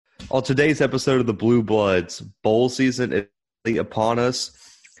On today's episode of the Blue Bloods, bowl season is upon us.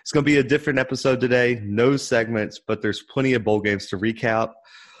 It's going to be a different episode today. No segments, but there's plenty of bowl games to recap.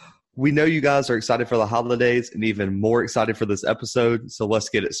 We know you guys are excited for the holidays and even more excited for this episode, so let's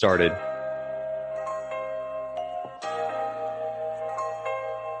get it started.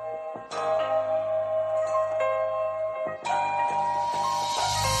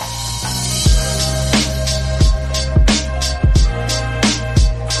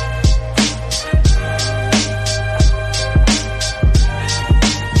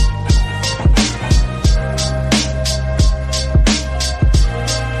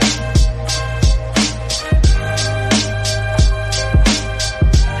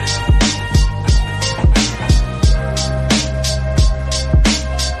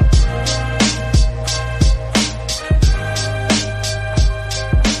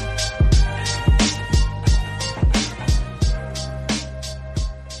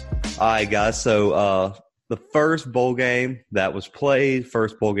 All right, guys. So the first bowl game that was played,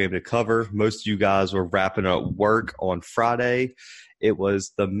 first bowl game to cover, most of you guys were wrapping up work on Friday. It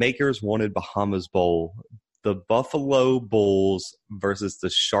was the Makers Wanted Bahamas Bowl, the Buffalo Bulls versus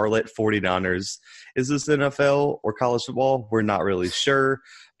the Charlotte 49ers. Is this NFL or college football? We're not really sure,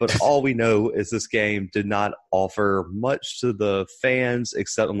 but all we know is this game did not offer much to the fans,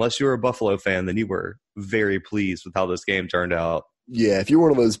 except unless you were a Buffalo fan, then you were very pleased with how this game turned out. Yeah, if you're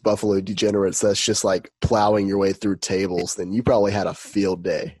one of those Buffalo degenerates that's just like plowing your way through tables, then you probably had a field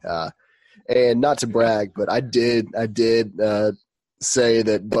day. And not to brag, but I did say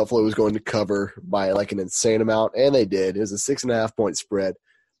that Buffalo was going to cover by like an insane amount, and they did. It was a 6.5 point spread.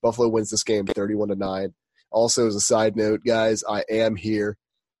 Buffalo wins this game 31-9. Also, as a side note, guys, I am here.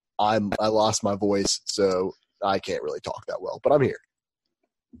 I lost my voice, so I can't really talk that well, but I'm here.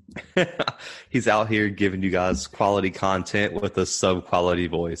 He's out here giving you guys quality content with a sub-quality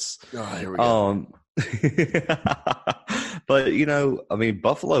voice. Oh, here we go. But,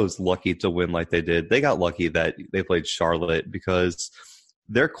 Buffalo's lucky to win like they did. They got lucky that they played Charlotte because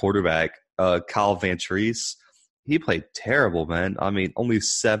their quarterback, Kyle Van Treese, he played terrible, man. I mean, only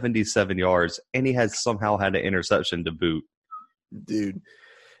 77 yards, and he somehow had an interception to boot. Dude,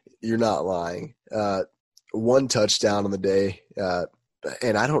 you're not lying. One touchdown on the day,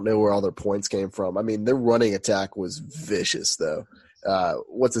 and I don't know where all their points came from. I mean, their running attack was vicious, though.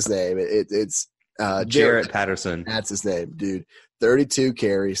 What's his name? It's Jarrett Patterson. That's his name, dude. 32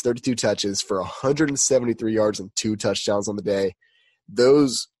 carries, 32 touches for 173 yards and 2 touchdowns on the day.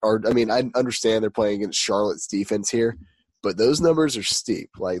 Those are – I mean, I understand they're playing against Charlotte's defense here, but those numbers are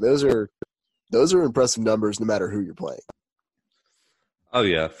steep. Like, those are impressive numbers no matter who you're playing. Oh,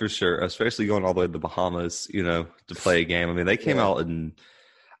 yeah, for sure, especially going all the way to the Bahamas, to play a game. I mean, they came out and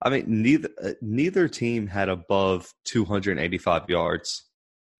 – I mean, neither team had above 285 yards.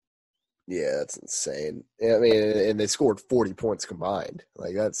 Yeah, that's insane. I mean, and they scored 40 points combined.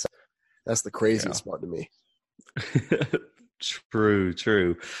 Like, that's the craziest part to me.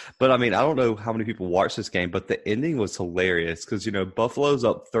 True. But, I mean, I don't know how many people watched this game, but the ending was hilarious because, Buffalo's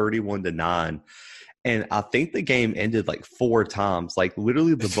up 31-9. And I think the game ended like 4 times. Like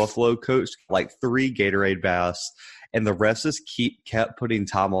literally the Buffalo coach, like 3 Gatorade baths, and the refs just kept putting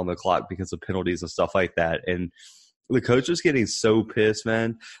time on the clock because of penalties and stuff like that. And the coach was getting so pissed,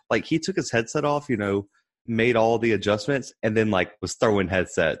 man. Like he took his headset off, made all the adjustments, and then like was throwing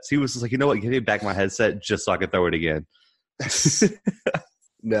headsets. He was just like, you know what, give me back my headset just so I could throw it again.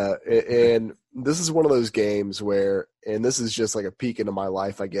 No, and this is one of those games where, and this is just like a peek into my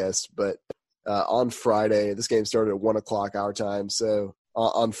life, I guess, but on Friday, this game started at 1 o'clock our time. So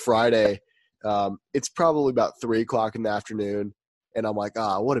on Friday, it's probably about 3 o'clock in the afternoon. And I'm like,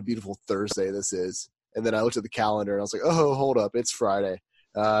 what a beautiful Thursday this is. And then I looked at the calendar and I was like, oh, hold up. It's Friday.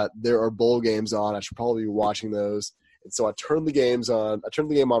 There are bowl games on. I should probably be watching those. And so I turned the game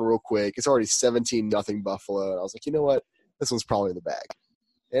on real quick. It's already 17-0 Buffalo. And I was like, you know what? This one's probably in the bag.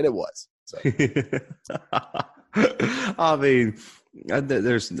 And it was. So. I mean,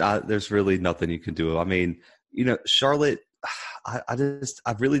 there's really nothing you can do. I mean, Charlotte, I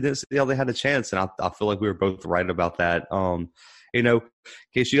really didn't see how they had a chance, and I feel like we were both right about that. In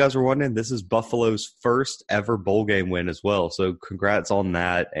case you guys were wondering, this is Buffalo's first ever bowl game win as well. So congrats on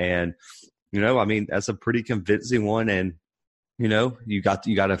that. And I mean, that's a pretty convincing one. And you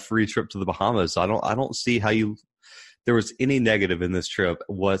got a free trip to the Bahamas. So I don't see how there was any negative in this trip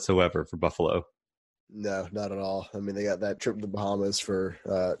whatsoever for Buffalo. No, not at all. I mean, they got that trip to the Bahamas to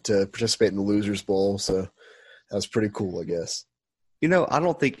participate in the Losers Bowl, so that was pretty cool, I guess. I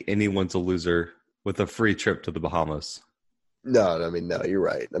don't think anyone's a loser with a free trip to the Bahamas. No, I mean, no, you're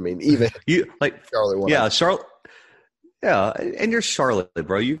right. I mean, even Charlotte won. Yeah, Charlotte. Yeah, and you're Charlotte,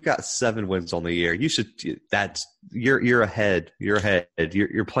 bro. You've got 7 wins on the year. You should. You're ahead. You're ahead.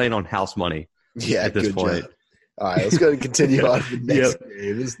 You're playing on house money. Yeah, At this good point. job. All right, let's go ahead and continue on to the next Yep.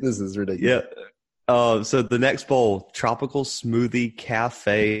 game. This is ridiculous. Yeah. So the next bowl, Tropical Smoothie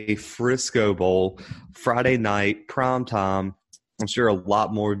Cafe Frisco Bowl, Friday night, prime time. I'm sure a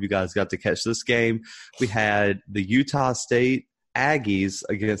lot more of you guys got to catch this game. We had the Utah State Aggies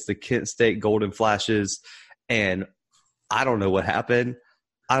against the Kent State Golden Flashes, and I don't know what happened.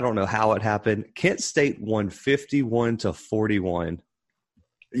 I don't know how it happened. Kent State won 51-41.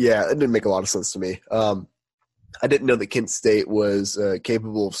 Yeah, it didn't make a lot of sense to me. I didn't know that Kent State was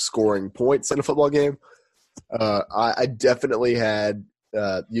capable of scoring points in a football game. I definitely had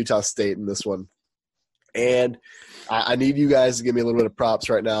Utah State in this one. And I need you guys to give me a little bit of props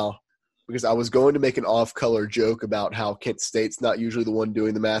right now because I was going to make an off-color joke about how Kent State's not usually the one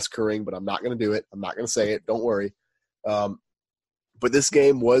doing the massacring, but I'm not going to do it. I'm not going to say it. Don't worry. But this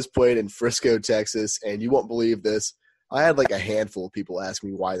game was played in Frisco, Texas, and you won't believe this. I had like a handful of people ask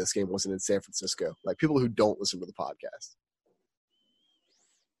me why this game wasn't in San Francisco, like people who don't listen to the podcast.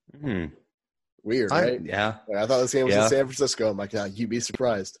 Weird, right? Yeah. Like, I thought this game was in San Francisco. I'm like, you'd be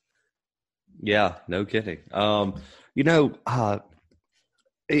surprised. Yeah, no kidding.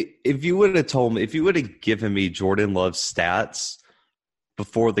 If you would have told me, if you would have given me Jordan Love's stats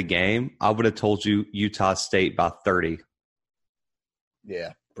before the game, I would have told you Utah State by 30.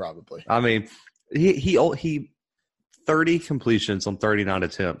 Yeah, probably. I mean, he 30 completions on 39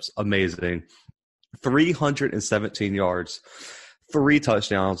 attempts. Amazing. 317 yards, 3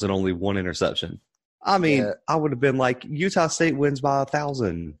 touchdowns, and only 1 interception. I mean, I would have been like, Utah State wins by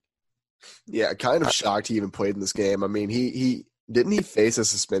 1,000. Yeah, kind of shocked he even played in this game. I mean, he didn't he face a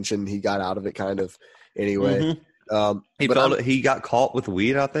suspension? He got out of it kind of anyway. Mm-hmm. He got caught with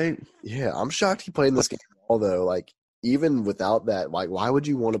weed, I think. Yeah, I'm shocked he played in this game. Although, like, even without that, like, why would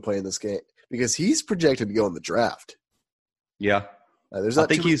you want to play in this game? Because he's projected to go in the draft. Yeah, I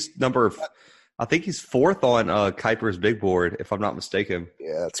think he's 4th on Kuiper's big board, if I'm not mistaken.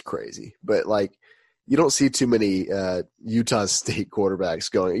 Yeah, that's crazy. But like, you don't see too many Utah State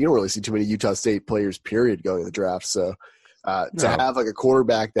quarterbacks going. You don't really see too many Utah State players, period, going in the draft. So to have like a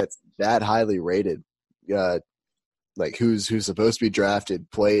quarterback that's that highly rated, like who's supposed to be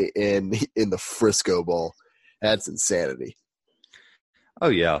drafted, play in the Frisco Bowl, that's insanity. Oh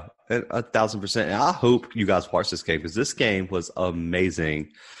yeah, 1,000%. And I hope you guys watch this game because this game was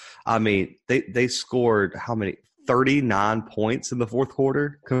amazing. I mean, they scored how many? 39 points in the fourth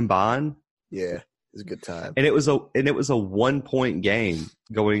quarter combined. Yeah, it was a good time. And it was a 1-point game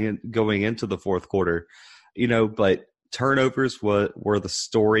going into the fourth quarter. But turnovers were the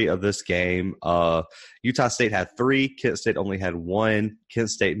story of this game. Utah State had 3, Kent State only had 1. Kent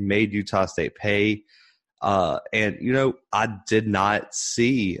State made Utah State pay. And I did not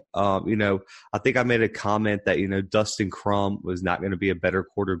see, I think I made a comment that, Dustin Crum was not going to be a better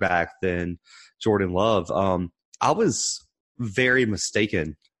quarterback than Jordan Love. I was very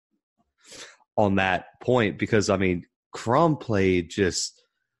mistaken on that point because, Crum played just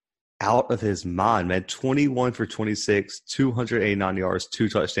out of his mind, man. 21 for 26, 289 yards, 2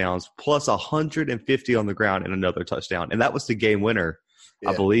 touchdowns, plus 150 on the ground and another touchdown. And that was the game winner,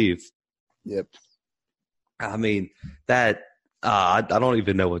 I believe. Yep. I mean, that I don't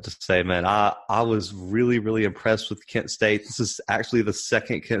even know what to say, man. I was really, really impressed with Kent State. This is actually the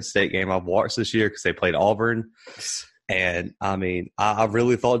second Kent State game I've watched this year because they played Auburn. And, I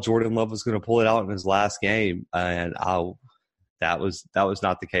really thought Jordan Love was going to pull it out in his last game, and that was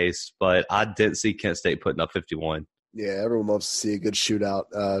not the case. But I didn't see Kent State putting up 51. Yeah, everyone loves to see a good shootout,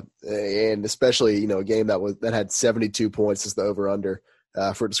 and especially a game that had 72 points as the over/under.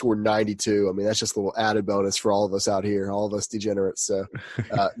 For it to score 92, that's just a little added bonus for all of us out here, all of us degenerates. So,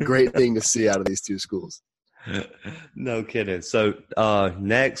 great thing to see out of these two schools. No kidding. So,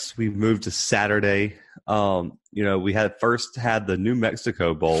 next we moved to Saturday. We had the New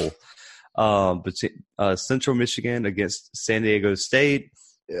Mexico Bowl, between Central Michigan against San Diego State.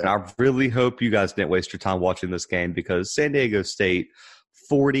 Yeah. And I really hope you guys didn't waste your time watching this game because San Diego State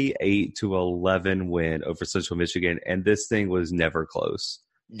 48-11 win over Central Michigan, and this thing was never close.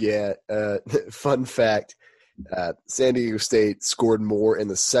 Yeah, fun fact, San Diego State scored more in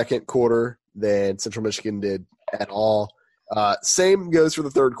the second quarter than Central Michigan did at all. Same goes for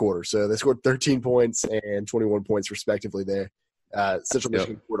the third quarter. So they scored 13 points and 21 points respectively there. Central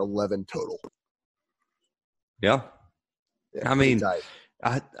Michigan scored 11 total. Yeah.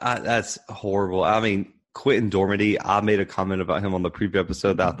 That's horrible. Quentin Dormady, I made a comment about him on the preview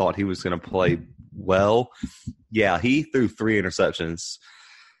episode that I thought he was going to play well. Yeah, he threw 3 interceptions.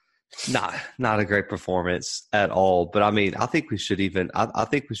 Not a great performance at all. But I mean, I think we should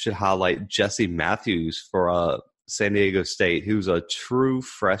highlight Jesse Matthews for San Diego State, who's a true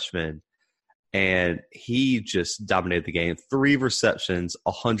freshman, and he just dominated the game. 3 receptions,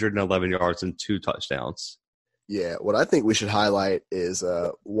 111 yards, and 2 touchdowns. Yeah, what I think we should highlight is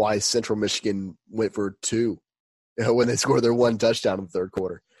why Central Michigan went for 2 when they scored their 1 touchdown in the third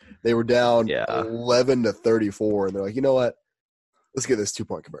quarter. They were down 11-34, and they're like, you know what? Let's get this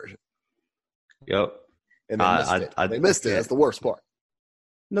 2-point conversion. Yep. And they missed it. That's the worst part.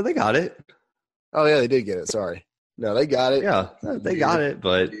 No, they got it. Oh, yeah, they did get it. Sorry. No, they got it. Yeah, they got it,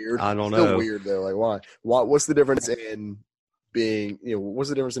 but weird. I don't know. Still weird, though. Like, why? What's the difference in being, what's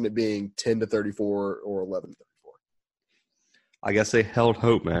the difference in it being 10-34 or 11-34? I guess they held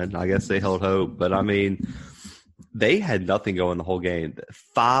hope, man. But, I mean, they had nothing going the whole game.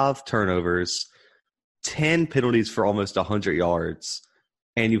 5 turnovers, 10 penalties for almost 100 yards,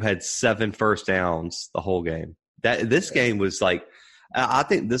 and you had 7 first downs the whole game. This game was like, I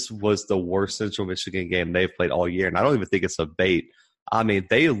think this was the worst Central Michigan game they've played all year, and I don't even think it's a bait. I mean,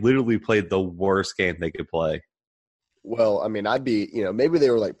 they literally played the worst game they could play. Well, I mean, I'd be, maybe they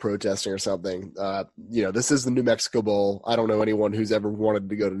were like protesting or something. This is the New Mexico Bowl. I don't know anyone who's ever wanted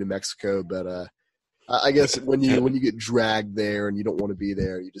to go to New Mexico, but I guess when you get dragged there and you don't want to be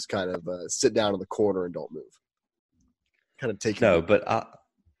there, you just kind of sit down in the corner and don't move. Kind of take no, but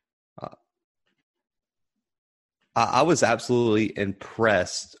I was absolutely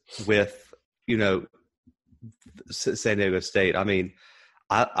impressed with San Diego State. I mean,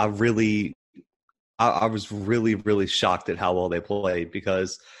 I was really, really shocked at how well they played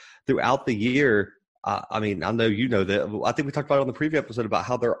because throughout the year, I mean, I know you know that. I think we talked about it on the preview episode about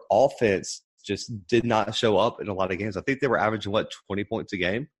how their offense just did not show up in a lot of games. I think they were averaging, 20 points a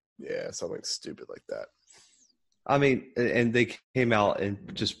game? Yeah, something stupid like that. I mean, and they came out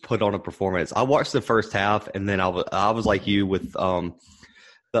and just put on a performance. I watched the first half, and then I was like you with the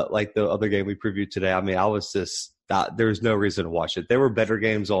other game we previewed today. I mean, I was just there's no reason to watch it. There were better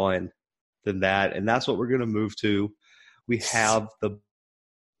games on than that, and that's what we're going to move to. We have the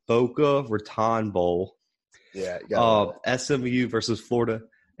Boca Raton Bowl. Yeah, SMU versus Florida.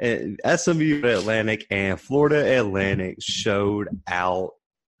 And SMU Atlantic and Florida Atlantic showed out.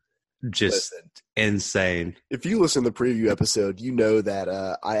 Just insane. If you listen to the preview episode, you know that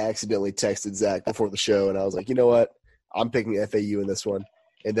I accidentally texted Zach before the show, and I was like, you know what? I'm picking FAU in this one.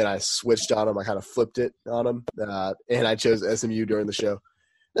 And then I switched on him. I kind of flipped it on him, and I chose SMU during the show.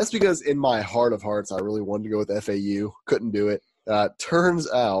 That's because in my heart of hearts, I really wanted to go with FAU. Couldn't do it.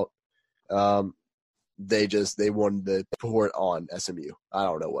 Turns out they wanted to pour it on SMU. I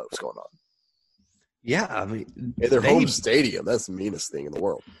don't know what was going on. Yeah, I mean, in their home stadium. That's the meanest thing in the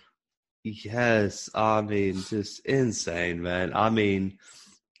world. Yes, I mean, just insane, man. I mean,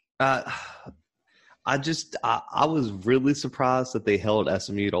 I was really surprised that they held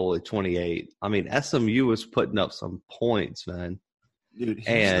SMU to only 28. I mean, SMU was putting up some points, man. Dude,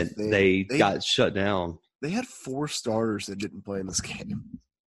 and they got shut down. They had 4 starters that didn't play in this game.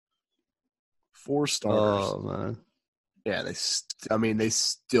 4 starters. Oh, man. Yeah, they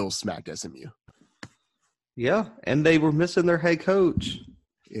still smacked SMU. Yeah, and they were missing their head coach.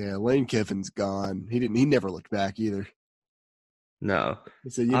 Yeah, Lane Kiffin's gone. He never looked back either. No. He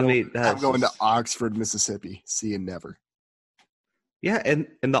said, I'm going to Oxford, Mississippi. See you never. Yeah, and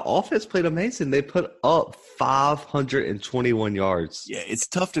the offense played amazing. They put up 521 yards. Yeah, it's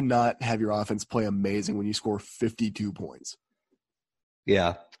tough to not have your offense play amazing when you score 52 points.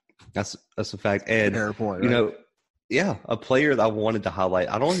 Yeah, that's a fact. And, fair point, right? A player that I wanted to highlight,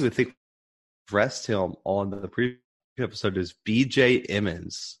 I don't even think we addressed him on the previous episode, is B.J.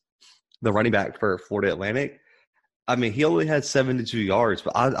 Emmons, the running back for Florida Atlantic. I mean, he only had 72 yards,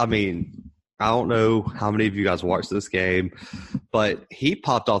 but I mean, I don't know how many of you guys watched this game, but he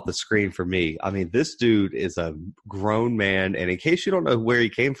popped off the screen for me. I mean, this dude is a grown man, and in case you don't know where he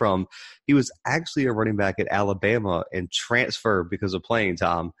came from, he was actually a running back at Alabama and transferred because of playing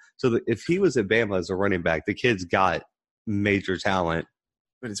time. So if he was at Bama as a running back, the kid's got major talent.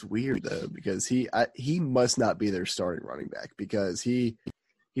 But it's weird, though, because he must not be their starting running back because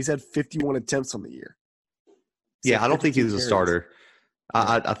he's had 51 attempts on the year. Yeah, I don't think he's a starter.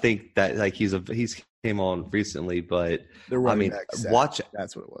 I think that he's came on recently, but I mean,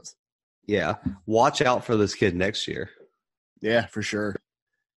 that's what it was. Yeah, watch out for this kid next year. Yeah, for sure.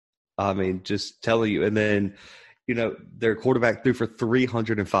 I mean, just telling you. And then, their quarterback threw for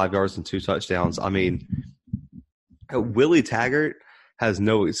 305 yards and 2 touchdowns. I mean, Willie Taggart has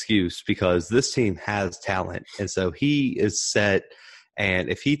no excuse because this team has talent, and so he is set And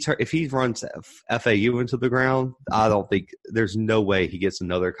if he runs FAU into the ground, I don't think there's no way he gets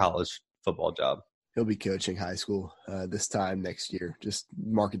another college football job. He'll be coaching high school this time next year. Just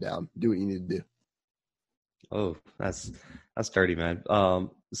mark it down. Do what you need to do. Oh, that's dirty, man.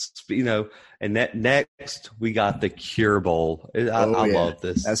 And next we got the Cure Bowl. I love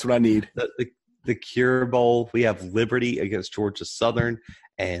this. That's what I need. The Cure Bowl. We have Liberty against Georgia Southern,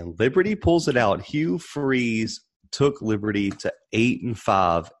 and Liberty pulls it out. Hugh Freeze took Liberty to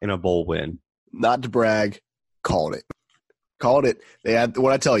 8-5 in a bowl win. Not to brag, called it. Called it. They had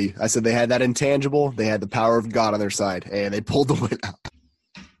what I tell you. I said they had that intangible. They had the power of God on their side, and they pulled the win out.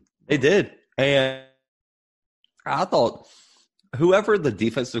 They did, and I thought whoever the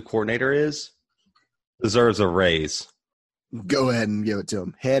defensive coordinator is deserves a raise. Go ahead and give it to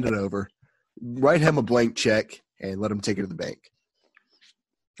him. Hand it over. Write him a blank check and let him take it to the bank.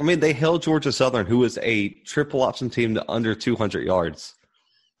 I mean, they held Georgia Southern, who was a triple option team, to under 200 yards.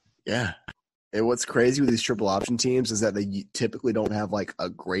 Yeah. And what's crazy with these triple option teams is that they typically don't have like a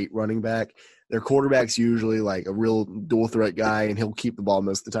great running back. Their quarterback's usually like a real dual threat guy, and he'll keep the ball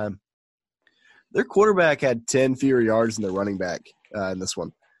most of the time. Their quarterback had 10 fewer yards than their running back in this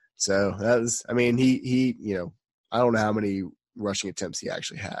one. So that was, I mean, he I don't know how many rushing attempts he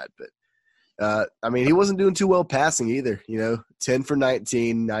actually had, but I mean, he wasn't doing too well passing either, 10 for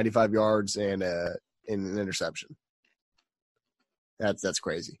 19, 95 yards and an interception. That's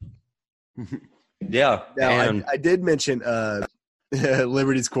crazy. Yeah. Now, I did mention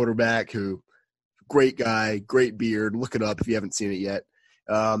Liberty's quarterback, who great guy, great beard. Look it up if you haven't seen it yet.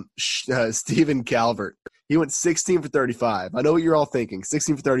 Stephen Calvert. He went 16 for 35. I know what you're all thinking.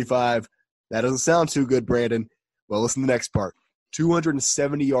 16 for 35. That doesn't sound too good, Brandon. Well, listen to the next part.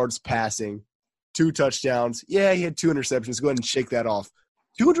 270 yards passing, 2 touchdowns. Yeah, he had 2 interceptions. Go ahead and shake that off.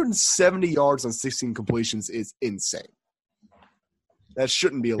 270 yards on 16 completions is insane. That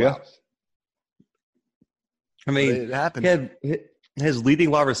shouldn't be allowed. Yeah. I mean, it happened. His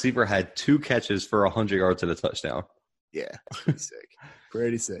leading wide receiver had 2 catches for 100 yards and a touchdown. Yeah, pretty sick.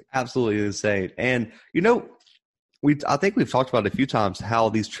 Pretty sick. Absolutely insane. And, I think we've talked about it a few times how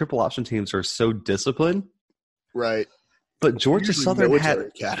these triple option teams are so disciplined. Right. But Georgia Southern had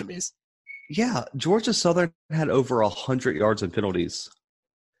academies. Yeah, Georgia Southern had over 100 yards in penalties.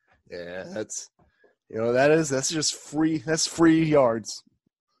 Yeah, that's just free. That's free yards.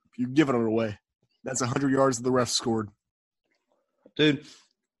 You're giving it away. That's 100 yards that the ref scored. Dude,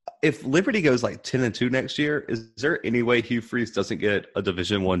 if Liberty goes like 10-2 next year, is there any way Hugh Freeze doesn't get a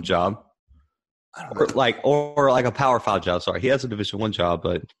Division I job? I don't know. Or like a Power 5 job. Sorry, he has a Division I job,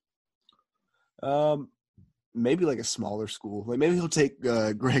 but maybe like a smaller school. Like maybe he'll take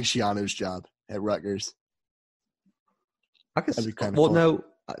Greg Schiano's job at Rutgers. I guess. Well,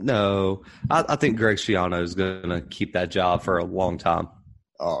 no. I think Greg Schiano is going to keep that job for a long time.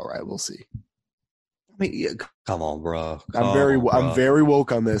 All right, we'll see. I mean, yeah, come on, bro. I'm very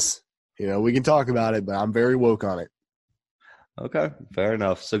woke on this. We can talk about it, but I'm very woke on it. Okay, fair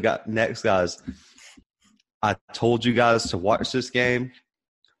enough. So, next, guys, I told you guys to watch this game,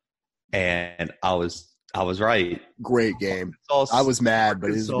 and I was right. Great game. I was mad,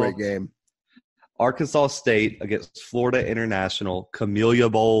 but it was a great game. Arkansas State against Florida International, Camellia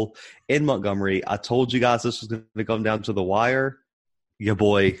Bowl in Montgomery. I told you guys this was going to come down to the wire. Your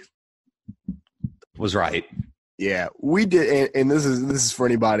boy was right. Yeah, we did, and this is for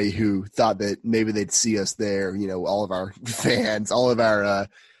anybody who thought that maybe they'd see us there. All of our fans, all of our,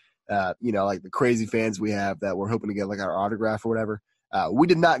 like the crazy fans we have that we're hoping to get like our autograph or whatever. We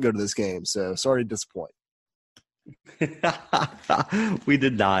did not go to this game, so sorry to disappoint. We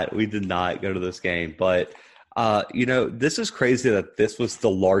did not go to this game, but this is crazy that this was the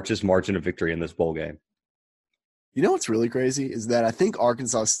largest margin of victory in this bowl game. What's really crazy is that I think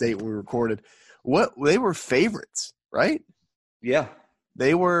Arkansas State, when we recorded, they were favorites, right? Yeah.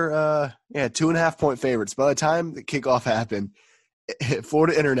 They were 2.5-point favorites. By the time the kickoff happened,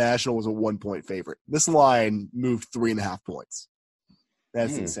 Florida International was a 1-point favorite. This line moved 3.5 points.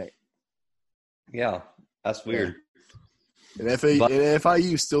 That's insane. Yeah, that's weird. Yeah. And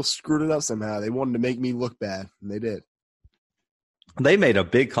FIU still screwed it up somehow. They wanted to make me look bad, and they did. They made a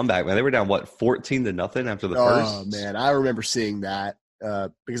big comeback, man. They were down 14-0 after the first. Oh man, I remember seeing that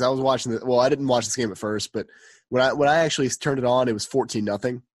because I was watching I didn't watch this game at first, but when I actually turned it on, it was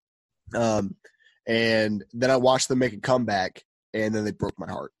 14-0. And then I watched them make a comeback, and then they broke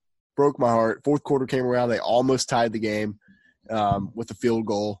my heart. Fourth quarter came around, they almost tied the game with a field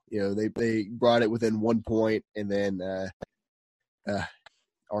goal. They brought it within 1 point, and then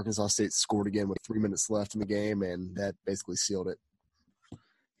Arkansas State scored again with 3 minutes left in the game, and that basically sealed it.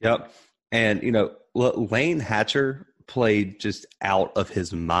 Yep. And, Lane Hatcher played just out of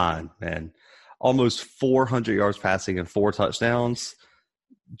his mind, man. Almost 400 yards passing and 4 touchdowns.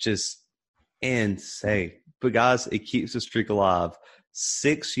 Just insane. But, guys, it keeps the streak alive.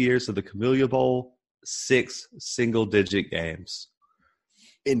 6 years of the Camellia Bowl, 6 single-digit games.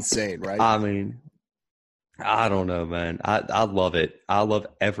 Insane, right? I mean, I don't know, man. I love it. I love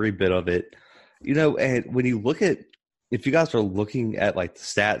every bit of it. You know, and when you look at – if you guys are looking at, like, the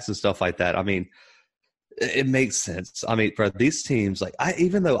stats and stuff like that, I mean – it makes sense. I mean, for these teams, like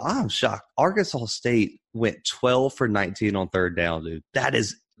even though I'm shocked, Arkansas State went 12 for 19 on third down, dude. That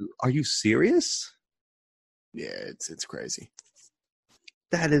is, are you serious? Yeah, it's crazy.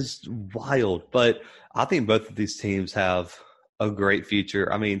 That is wild. But I think both of these teams have a great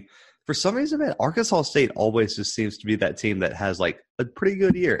future. I mean, for some reason, man, Arkansas State always just seems to be that team that has like a pretty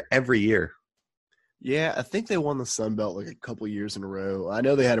good year every year. Yeah, I think they won the Sun Belt like a couple years in a row. I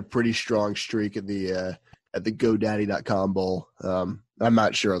know they had a pretty strong streak at the GoDaddy.com Bowl. I'm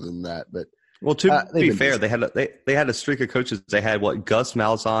not sure other than that, but well, to be fair, they had a streak of coaches. They had Gus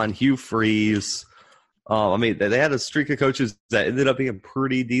Malzahn, Hugh Freeze. I mean, they had a streak of coaches that ended up being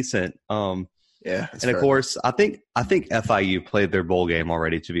pretty decent. Yeah, and of course, I think FIU played their bowl game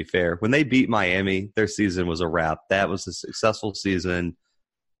already. To be fair, when they beat Miami, their season was a wrap. That was a successful season.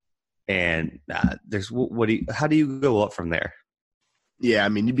 And how do you go up from there? Yeah, I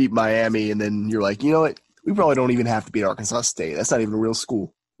mean, you beat Miami, and then you're like, you know what? We probably don't even have to beat Arkansas State. That's not even a real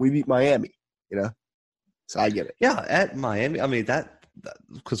school. We beat Miami, you know? So I get it. Yeah, at Miami. I mean,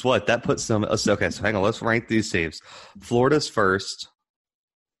 because that puts them – okay, so hang on. Let's rank these teams. Florida's first.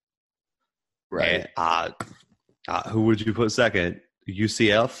 Right. And, who would you put second?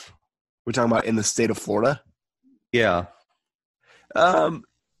 UCF? We're talking about in the state of Florida? Yeah.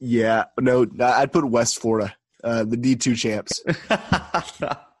 Yeah, no, I'd put West Florida, the D2 champs.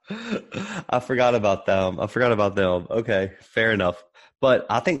 I forgot about them. Okay, fair enough. But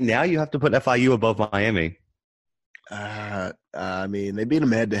I think now you have to put FIU above Miami. I mean, they beat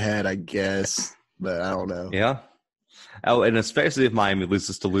them head-to-head, I guess, but I don't know. Yeah. Oh, and especially if Miami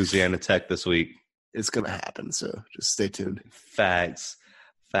loses to Louisiana Tech this week. It's going to happen, so just stay tuned. Facts.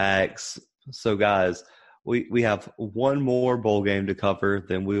 So, guys – We have one more bowl game to cover,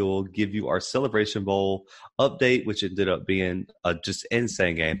 then we will give you our Celebration Bowl update, which ended up being a just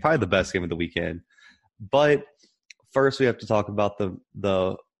insane game, probably the best game of the weekend. But first, we have to talk about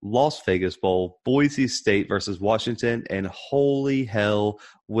the Las Vegas Bowl, Boise State versus Washington, and holy hell,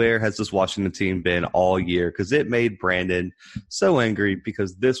 where has this Washington team been all year? Because it made Brandon so angry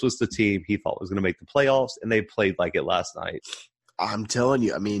because this was the team he thought was going to make the playoffs, and they played like it last night. I'm telling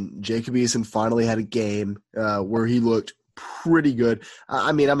you, I mean, Jacob Eason finally had a game where he looked pretty good.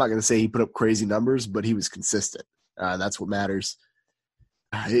 I mean, I'm not going to say he put up crazy numbers, but he was consistent. That's what matters.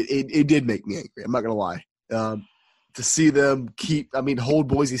 It did make me angry. I'm not going to lie. To see them hold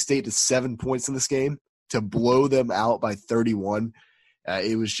Boise State to 7 points in this game, to blow them out by 31,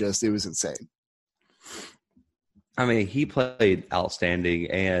 it was insane. I mean, he played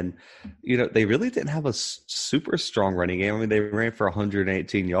outstanding, and, you know, they really didn't have a super strong running game. I mean, they ran for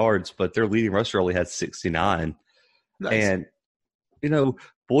 118 yards, but their leading rusher only had 69. Nice. And, you know,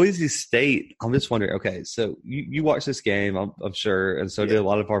 Boise State, I'm just wondering, okay, so you watched this game, I'm sure, and so did a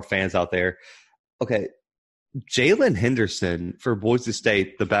lot of our fans out there. Okay, Jalen Henderson for Boise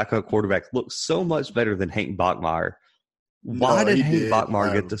State, the backup quarterback, looks so much better than Hank Bachmeier. Why did Hank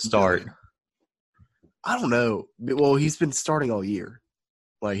Bachmeier get the start? I don't know. Well, he's been starting all year.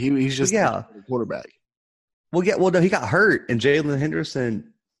 Like he's just a quarterback. Well, yeah. Well, no, he got hurt, and Jalen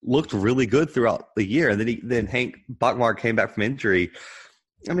Henderson looked really good throughout the year, and then Hank Bachmeier came back from injury.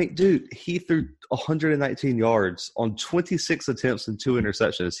 I mean, dude, he threw 119 yards on 26 attempts and 2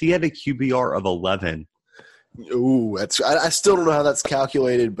 interceptions. He had a QBR of 11. Ooh, I still don't know how that's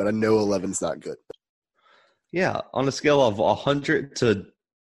calculated, but I know 11's not good. Yeah, on a scale of 100 to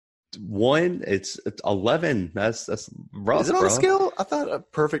 1, it's 11. That's rough. Is it on a scale? I thought a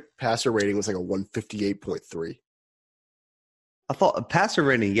perfect passer rating was like a 158.3. I thought a passer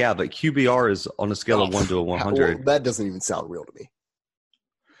rating, yeah, but QBR is on a scale of 1 to 100. Well, that doesn't even sound real to me.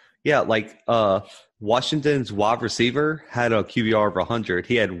 Yeah, like Washington's wide receiver had a QBR of 100.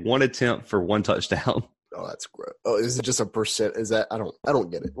 He had 1 attempt for 1 touchdown. Oh, that's gross. Oh, is it just a percent? Is that I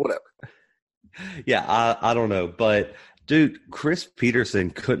don't get it. Whatever. Yeah, I don't know, but dude, Chris Peterson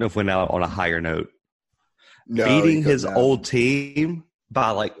couldn't have went out on a higher note. No, beating his old team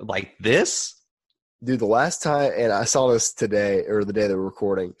by like this. Dude, the last time, and I saw this today or the day they were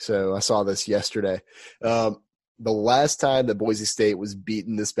recording, so I saw this yesterday. The last time that Boise State was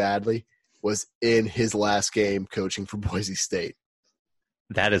beaten this badly was in his last game coaching for Boise State.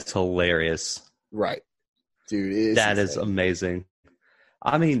 That is hilarious. Right. Dude, it's That is insane. amazing.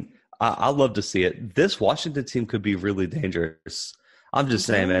 I mean, I love to see it. This Washington team could be really dangerous. I'm I'm just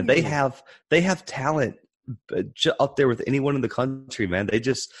saying, man. telling They you. have talent up there with anyone in the country, man. They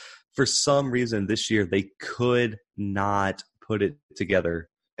just, for some reason, this year they could not put it together.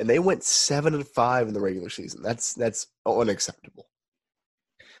 And they went 7-5 in the regular season. That's unacceptable.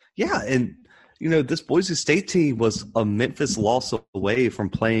 Yeah, and this Boise State team was a Memphis loss away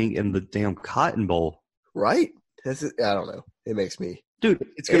from playing in the damn Cotton Bowl. Right? I don't know. It makes me. Dude,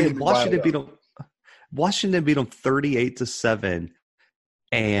 It's going to be Washington beat them 38-7,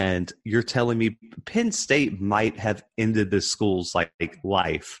 and you're telling me Penn State might have ended this school's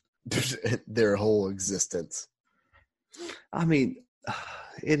life. Their whole existence. I mean,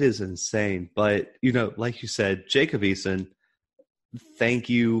 it is insane. But like you said, Jacob Eason, thank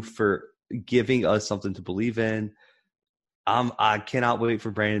you for giving us something to believe in. I cannot wait for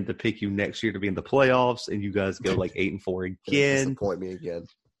Brandon to pick you next year to be in the playoffs, and you guys go 8-4 again. Disappoint me again.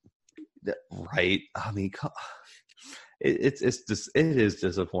 Right? I mean, it is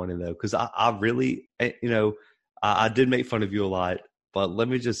disappointing though, because I really, I did make fun of you a lot, but let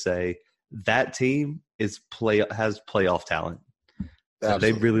me just say that team has playoff talent.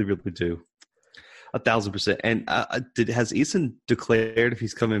 They really, really do. 1,000%. And has Eason declared if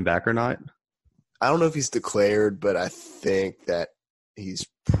he's coming back or not? I don't know if he's declared, but I think that he's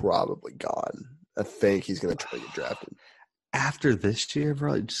probably gone. I think he's going to try to get drafted. After this year,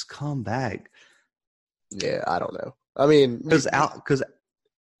 bro, just come back. Yeah, I don't know. I mean, I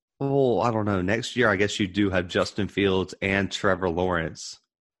don't know. Next year, I guess you do have Justin Fields and Trevor Lawrence.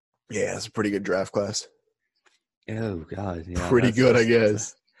 Yeah, it's a pretty good draft class. Oh, God. Yeah, pretty good, I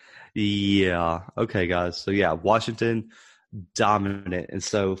guess. Yeah. Okay, guys. So, yeah, Washington dominant. And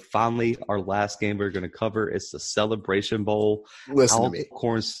so, finally, our last game we're going to cover is the Celebration Bowl. Listen to me.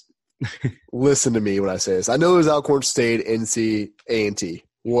 Listen to me when I say this. I know it was Alcorn State, NC, A&T,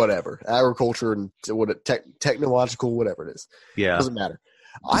 whatever. Agriculture and technological, whatever it is. Yeah. Doesn't matter.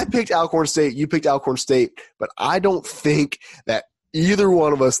 I picked Alcorn State. You picked Alcorn State. But I don't think that either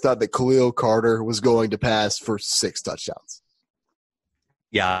one of us thought that Khalil Carter was going to pass for 6 touchdowns.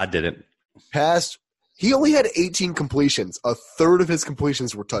 Yeah, I didn't. He only had 18 completions. A third of his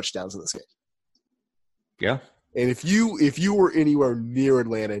completions were touchdowns in this game. Yeah. And if you were anywhere near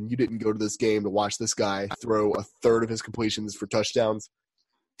Atlanta and you didn't go to this game to watch this guy throw a third of his completions for touchdowns,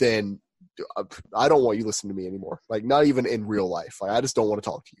 then I don't want you listening to me anymore. Not even in real life. I just don't want to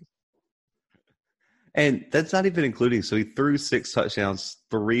talk to you. And that's not even including. So he threw 6 touchdowns,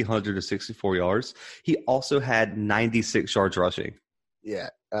 364 yards. He also had 96 yards rushing. Yeah.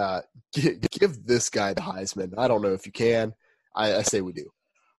 Give this guy the Heisman. I don't know if you can. I say we do.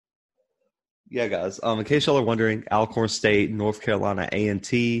 Yeah, guys. In case y'all are wondering, Alcorn State, North Carolina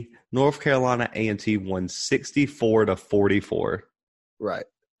A&T. North Carolina A&T won 64-44. Right.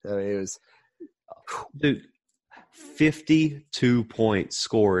 I mean, it was. Dude, 52 points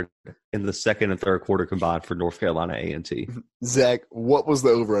scored in the second and third quarter combined for North Carolina A&T. Zach, what was the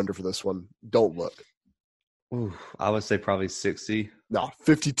over-under for this one? Don't look. Ooh, I would say probably 60. No,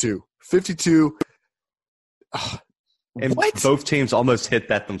 52. 52. And what? Both teams almost hit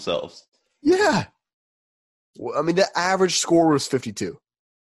that themselves. Yeah. Well, I mean, the average score was 52.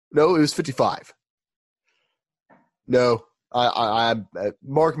 No, it was 55. No, I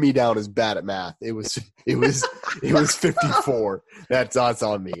mark me down as bad at math. It was 54. That's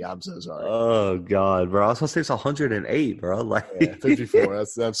on me. I'm so sorry. Oh God, bro! I was supposed to say it's 108, bro. Yeah, 54.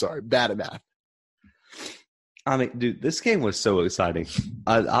 I'm sorry. Bad at math. I mean, dude, this game was so exciting.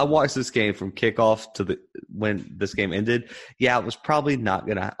 I watched this game from kickoff to when this game ended. Yeah, it was probably not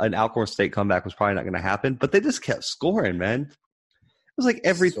an Alcorn State comeback was probably not gonna happen, but they just kept scoring, man. It was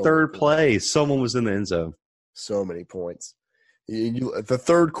every third play, someone was in the end zone. So many points. The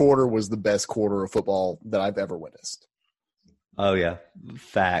third quarter was the best quarter of football that I've ever witnessed. Oh yeah,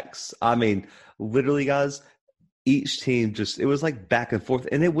 facts. I mean, literally, guys, each team it was back and forth,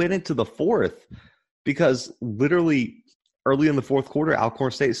 and it went into the fourth. Because literally early in the fourth quarter,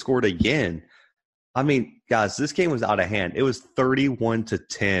 Alcorn State scored again. I mean, guys, this game was out of hand. It was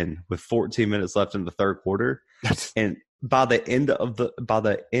 31-10 with 14 minutes left in the third quarter. And by the end of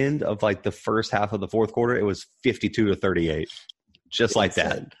the first half of the fourth quarter, it was 52-38. Just like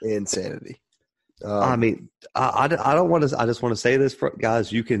that. Insanity. I mean, I don't want to. I just want to say this,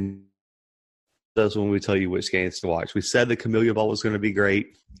 guys. You can. That's when we tell you which games to watch. We said the Camellia Bowl was going to be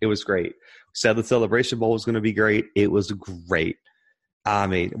great. It was great. We said the Celebration Bowl was going to be great. It was great. I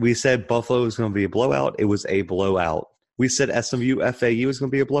mean, we said Buffalo was going to be a blowout. It was a blowout. We said SMU FAU was going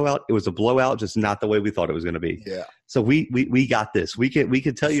to be a blowout. It was a blowout, just not the way we thought it was going to be. Yeah. So we got this. We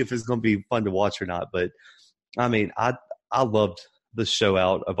can tell you if it's going to be fun to watch or not. But I mean, I loved the show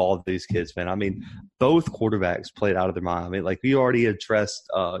out of all of these kids, man. I mean, both quarterbacks played out of their mind. I mean, like we already addressed,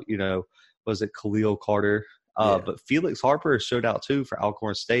 was it Khalil Carter? But Felix Harper showed out too for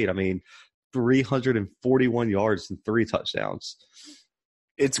Alcorn State. I mean, 341 yards and 3 touchdowns.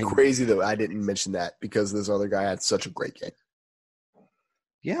 It's crazy though. I didn't mention that because this other guy had such a great game.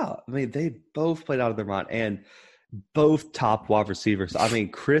 Yeah, I mean, they both played out of their mind, and both top wide receivers. I mean,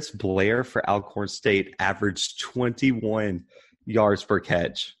 Chris Blair for Alcorn State averaged 21 yards per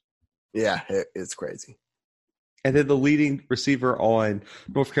catch. Yeah, it's crazy. And then the leading receiver on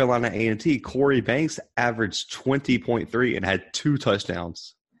North Carolina A&T, Corey Banks, averaged 20.3 and had 2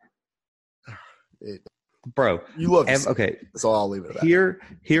 touchdowns. Bro, you love this. Okay, so I'll leave it at that.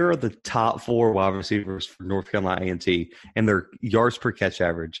 Here are the top 4 wide receivers for North Carolina A&T and their yards per catch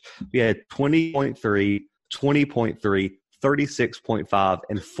average. We had 20.3, 20.3, 36.5,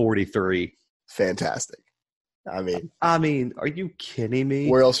 and 43. Fantastic. I mean, are you kidding me?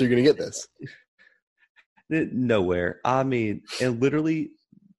 Where else are you going to get this? Nowhere. I mean, and literally,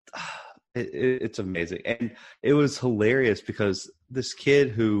 it's amazing. And it was hilarious because this kid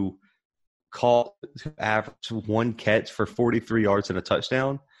who averaged 1 catch for 43 yards and a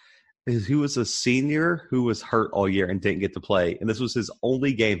touchdown, he was a senior who was hurt all year and didn't get to play. And this was his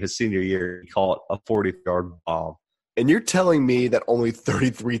only game his senior year. He caught a 40-yard bomb. And you're telling me that only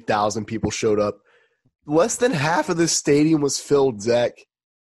 33,000 people showed up? Less than half of this stadium was filled, Zach.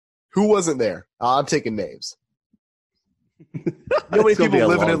 Who wasn't there? I'm taking names. You know how many people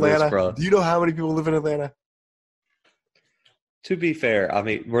live in Atlanta? Do you know how many people live in Atlanta? To be fair, I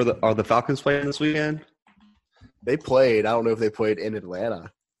mean, are the Falcons playing this weekend? They played. I don't know if they played in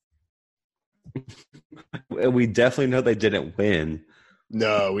Atlanta. We definitely know they didn't win.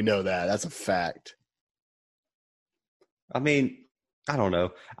 No, we know that. That's a fact. I mean, I don't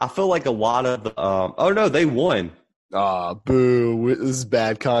know. I feel like a lot of oh no, they won. Boo. This is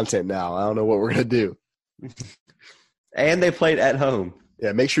bad content now. I don't know what we're going to do. And they played at home.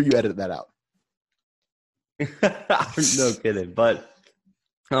 Yeah, make sure you edit that out. No kidding. But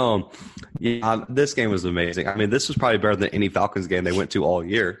this game was amazing. I mean, this was probably better than any Falcons game they went to all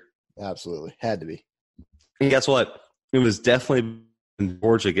year. Absolutely. Had to be. And guess what? It was definitely when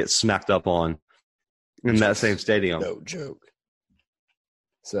Georgia gets smacked up on in that same stadium. No joke.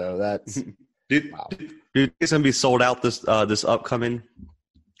 So that's dude, wow. Dude, it's gonna be sold out this upcoming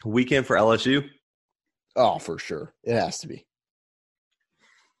weekend for LSU. Oh, for sure. It has to be.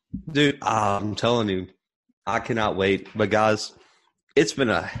 Dude, I'm telling you, I cannot wait. But guys, it's been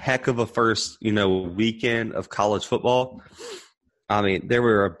a heck of a first, weekend of college football. I mean, there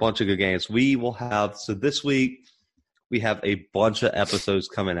were a bunch of good games. So this week we have a bunch of episodes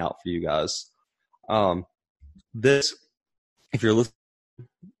coming out for you guys. This, if you're listening,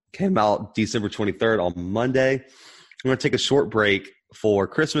 came out December 23rd on Monday. I'm going to take a short break for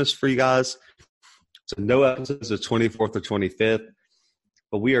Christmas for you guys. So no episodes the 24th or 25th,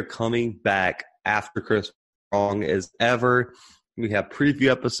 but we are coming back after Christmas strong as ever. We have preview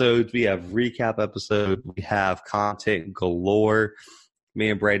episodes. We have recap episodes. We have content galore. Me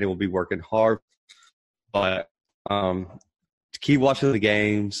and Brandon will be working hard, but keep watching the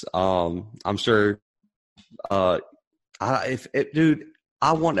games. I'm sure. Dude,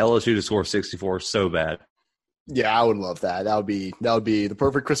 I want LSU to score 64 so bad. Yeah, I would love that. That would be the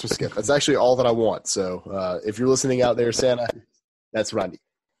perfect Christmas gift. That's actually all that I want. So if you're listening out there, Santa, that's what I need.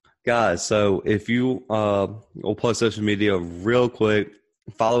 Guys, so if you will post social media real quick,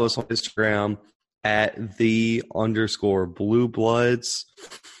 follow us on Instagram at @the_Blue Bloods.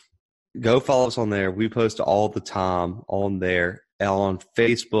 Go follow us on there. We post all the time on there. And on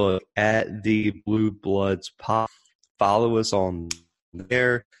Facebook at the Blue Bloods Pop. Follow us on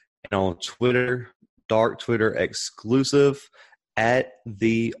there and on Twitter, dark Twitter exclusive at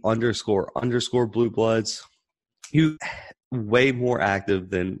 @the_Blue Bloods. You way more active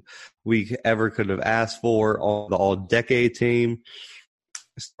than we ever could have asked for on the all-decade team.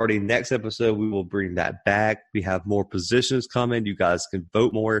 Starting next episode, we will bring that back. We have more positions coming. You guys can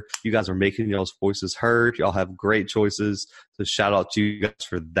vote more. You guys are making y'all's voices heard. Y'all have great choices. So shout out to you guys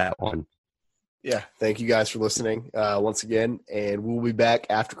for that one. Yeah, thank you guys for listening once again. And we'll be back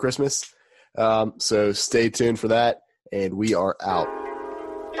after Christmas. So stay tuned for that. And we are out.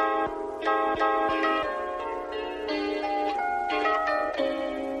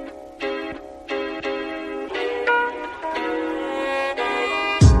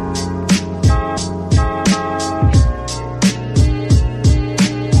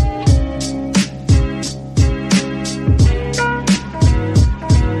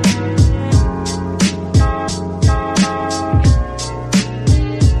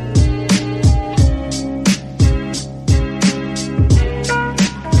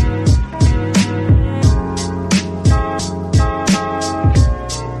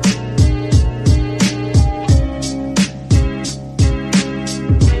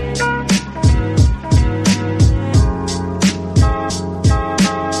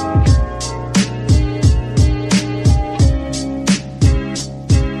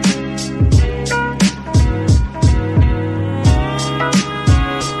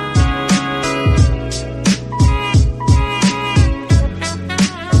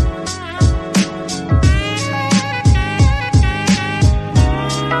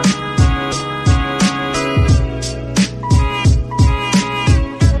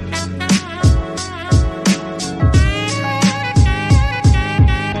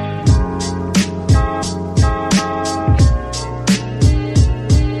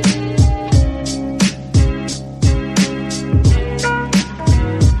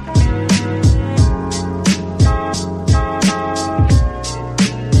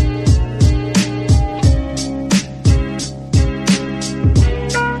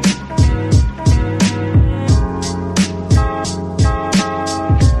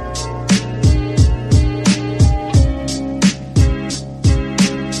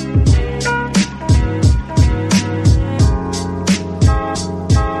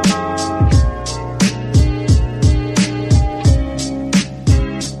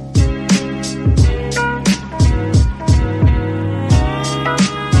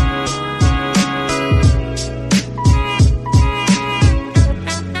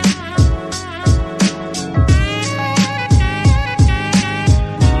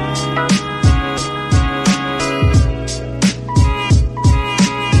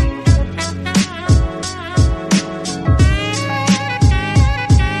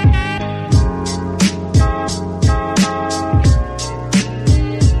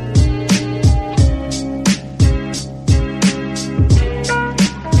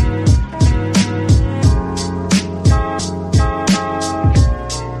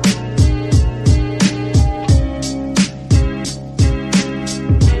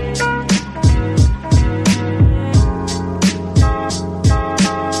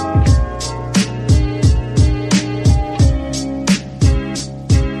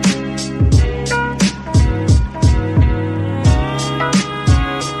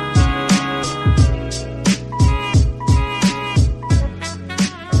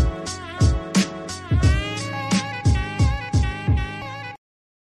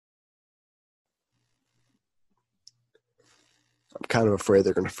 I'm kind of afraid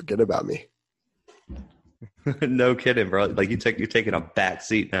they're going to forget about me. No kidding, bro. Like you're taking a back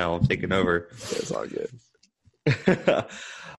seat now. I'm taking over. It's all good.